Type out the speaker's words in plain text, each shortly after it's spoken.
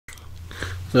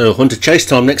So Hunter Chase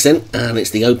time next then, and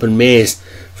it's the open mares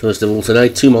first of all today.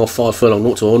 2 mile 5 furlong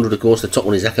 0 to 100 of course. The top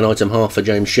one is Aconitum Half for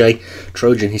James Shea,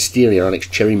 Trojan Hysteria Alex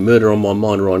Cherry, Murder on My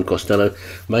Mind Ryan Costello,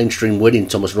 Mainstream Wedding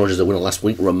Thomas Rogers the winner last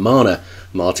week, Romana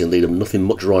Martin Leadham, Nothing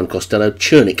Much Ryan Costello,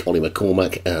 Chernick Ollie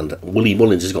McCormack, and Willie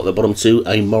Mullins has got the bottom 2,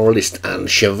 A Moralist and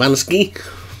Shavansky.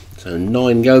 So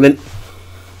 9 go then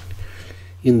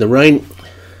in the rain,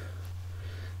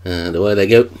 and away they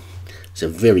go. It's a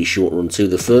very short run to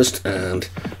the first, and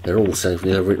they're all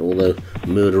safely over it, although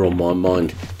Murder on My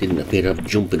Mind didn't appear to have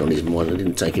jumping on his mind and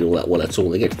didn't take it all that well at all.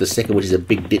 They get to the second, which is a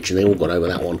big ditch, and they all got over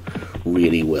that one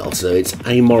really well. So it's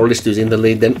A Moralist who's in the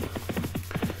lead then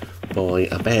by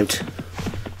about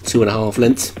 2.5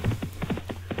 lengths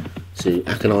to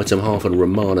Aconitum Half and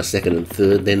Romana second and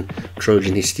third, then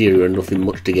Trojan Hysteria and Nothing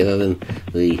Much together. Then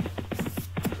the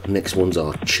next ones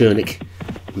are Chernick,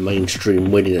 Mainstream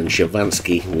Wedding and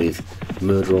Shavansky, with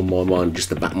Murder on My Mind just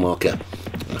the back marker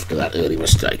after that early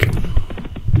mistake.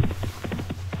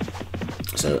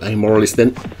 So A Moralist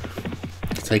then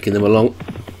taking them along.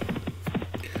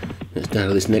 Let's down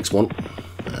to this next one,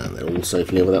 and they're all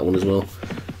safely over that one as well.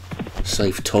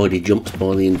 Safe tidy jumps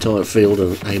by the entire field,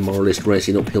 and A Moralist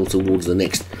racing uphill towards the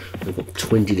next. They've got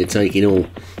 20 to take in all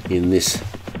in this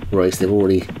race. They've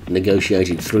already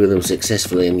negotiated 3 of them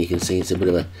successfully, and you can see it's a bit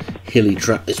of a hilly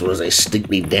track. This one is a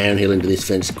steeply downhill into this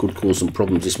fence. It could cause some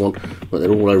problems, this one, but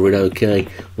they're all over it okay.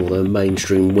 Although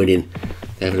Mainstream Wedding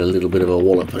gave it a little bit of a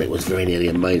wallop, and it was very nearly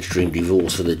a Mainstream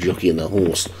divorce for the jockey and the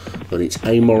horse. But it's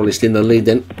A Moralist in the lead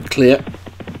then, clear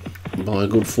by a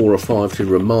good 4 or 5 to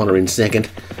Romana in second,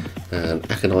 and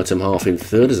Aconitum Half in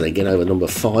third as they get over number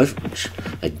 5, which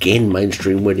again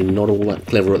Mainstream Wedding not all that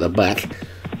clever at the back.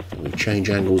 We change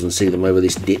angles and see them over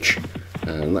this ditch,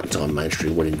 and that time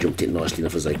Mainstream Wedding jumped it nicely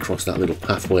enough as they crossed that little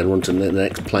pathway and run to the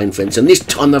next plain fence, and this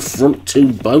time the front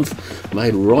 2 both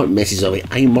made right messes of it.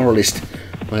 A Moralist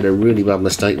made a really bad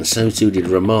mistake, and so too did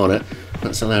Romana.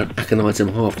 That's allowed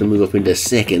Aconitum Half to move up into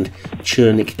second,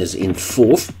 Chernick is in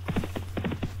fourth,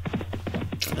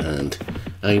 and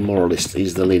A Moralist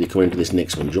is the leader coming into this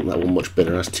next one. Jumped that one much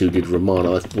better, as too did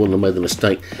Romana. The one that made the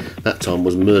mistake that time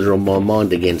was Murder on My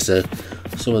Mind again, so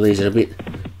some of these are a bit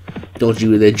dodgy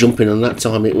with their jumping, and that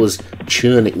time it was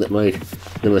Chernick that made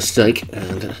the mistake,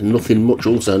 and Nothing Much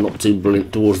also not too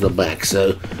brilliant towards the back.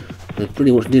 So they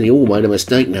pretty much nearly all made a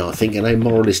mistake now, I think, and A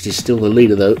Moralist is still the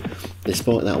leader though,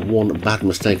 despite that one bad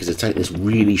mistake as they take this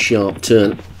really sharp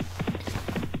turn.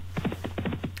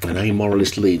 And A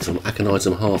Moralist leads from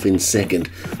Aconitum Half in second.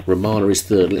 Romana is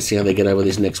third. Let's see how they get over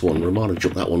this next one. Romana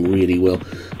jumped that one really well,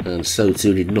 and so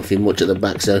too did Nothing Much at the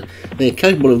back. So they're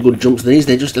capable of good jumps these.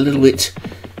 They're just a little bit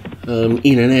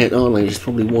in and out, aren't they? Which is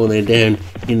probably why they're down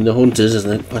in the Hunters as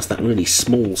they pass that really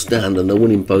small stand and the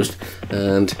winning post.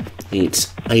 And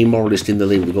it's A Moralist in the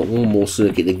lead. We've got one more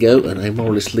circuit to go, and A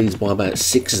Moralist leads by about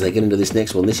 6 as they get into this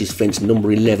next one. This is fence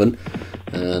number 11.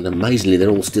 And amazingly they're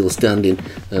all still standing,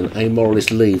 and A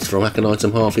Moralist leads from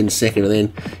Aconitum Half in second, and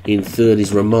then in third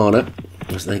is Romana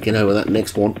as they get over that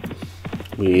next one,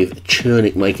 with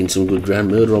Chernick making some good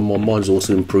ground. Murder on My Mind's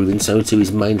also improving, so too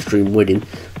is Mainstream Wedding.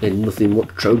 Then Nothing Much.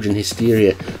 Trojan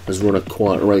Hysteria has run a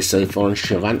quiet race so far, and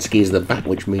Shavansky is the back,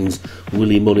 which means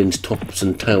Willie Mullins tops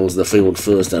and tails the field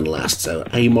first and last. So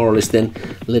A Moralist then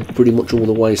led pretty much all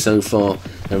the way so far,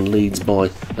 and leads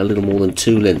by a little more than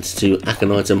 2 lengths to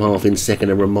Aconitum Half in second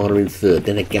and Romana in third.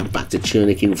 Then a gap back to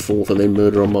Chernick in fourth, and then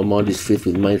Murder on My Mind is fifth,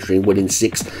 with Mainstream Wedding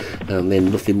 6th, and then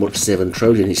Nothing Much 7,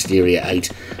 Trojan Hysteria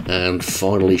 8, and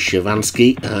finally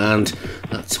Shavansky. And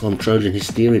that time Trojan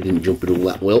Hysteria didn't jump it all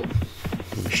that well.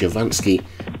 Shavansky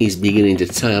is beginning to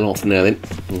tail off now then,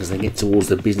 as they get towards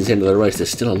the business end of the race. There's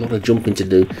still a lot of jumping to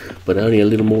do, but only a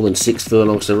little more than 6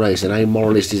 furlongs to race, and A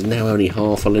Moralist is now only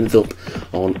half a length up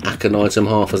on Aconitum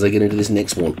Half as they get into this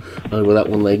next one. Over that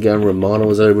one they go. Romana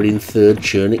was over it in third,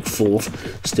 Chernick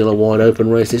fourth. Still a wide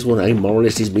open race this one. A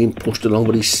Moralist is being pushed along,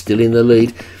 but he's still in the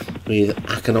lead, with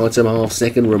Aconitum Half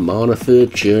second, Romana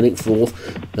third, Chernick fourth,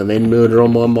 and then Murder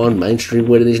on My Mind. Mainstream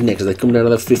Wedding is next as they come down to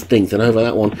the 15th, and over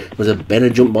that one was a better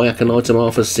jump by Aconitum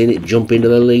Half. Has seen it jump into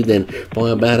the lead then by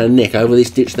about a neck. Over this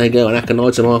ditch they go, and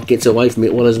Aconitum Half gets away from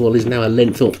it well as well. Is now a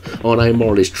length up on A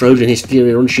Moralist. Trojan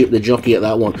Hysteria unshipped the jockey at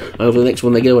that one. Over the next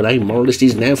one they go, and A Moralist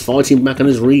is now fighting back and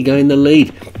has regained the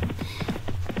lead.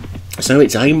 So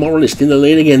it's A Moralist in the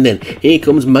lead again then. Here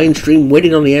comes Mainstream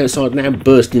Wedding on the outside now,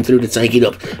 bursting through to take it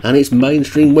up. And it's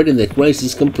Mainstream Wedding. The race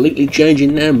is completely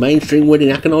changing now. Mainstream Wedding,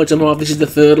 Aconite and half. This is the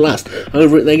third last.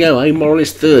 Over it they go. A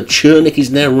Moralist third. Chernick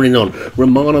is now running on.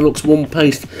 Romana looks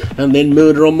one-paced. And then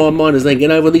Murder on My Mind as they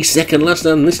get over the second last.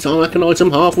 And this time Aconite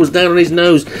and half was down on his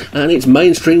nose. And it's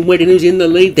Mainstream Wedding who's in the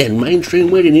lead then. Mainstream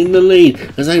Wedding in the lead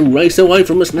as they race away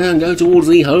from us now and go towards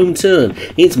the home turn.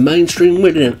 It's Mainstream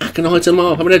Wedding and Aconite and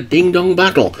half having a ding-dong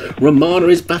battle. Romana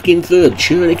is back in third,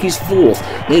 Chernick is fourth,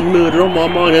 then Murder on My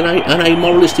Mind and a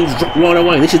Moralist who's dropped right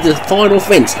away. This is the final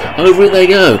fence, over it they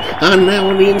go, and now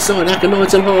on the inside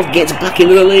Aconite and half gets back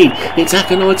into the lead. It's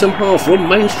Aconite and half from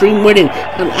Mainstream Wedding,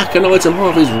 and Aconite and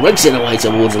half is racing away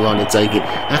towards the line to take it.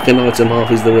 Aconite and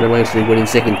half is the winner, Mainstream Wedding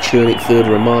second, Chernick third,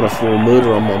 Romana 4,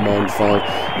 Murder on My Mind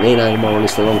 5, then a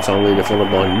Moralist the long time leader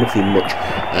followed by Nothing Much,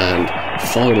 and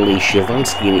finally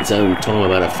Shavansky in its own time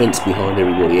about a fence behind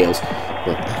everybody else.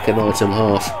 But Aconite and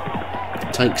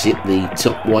half takes it, the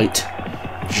top weight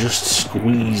just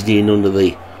squeezed in under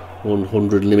the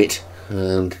 100 limit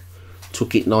and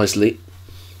took it nicely.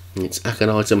 It's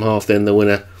Aconite and half then the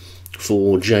winner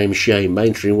for James Shea.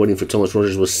 Mainstream Wedding for Thomas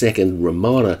Rogers was second,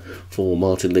 Romana for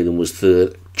Martin Leedham was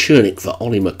third, Chernick for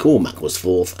Ollie McCormack was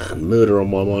fourth, and Murder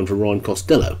on My Mind for Ryan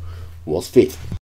Costello was fifth.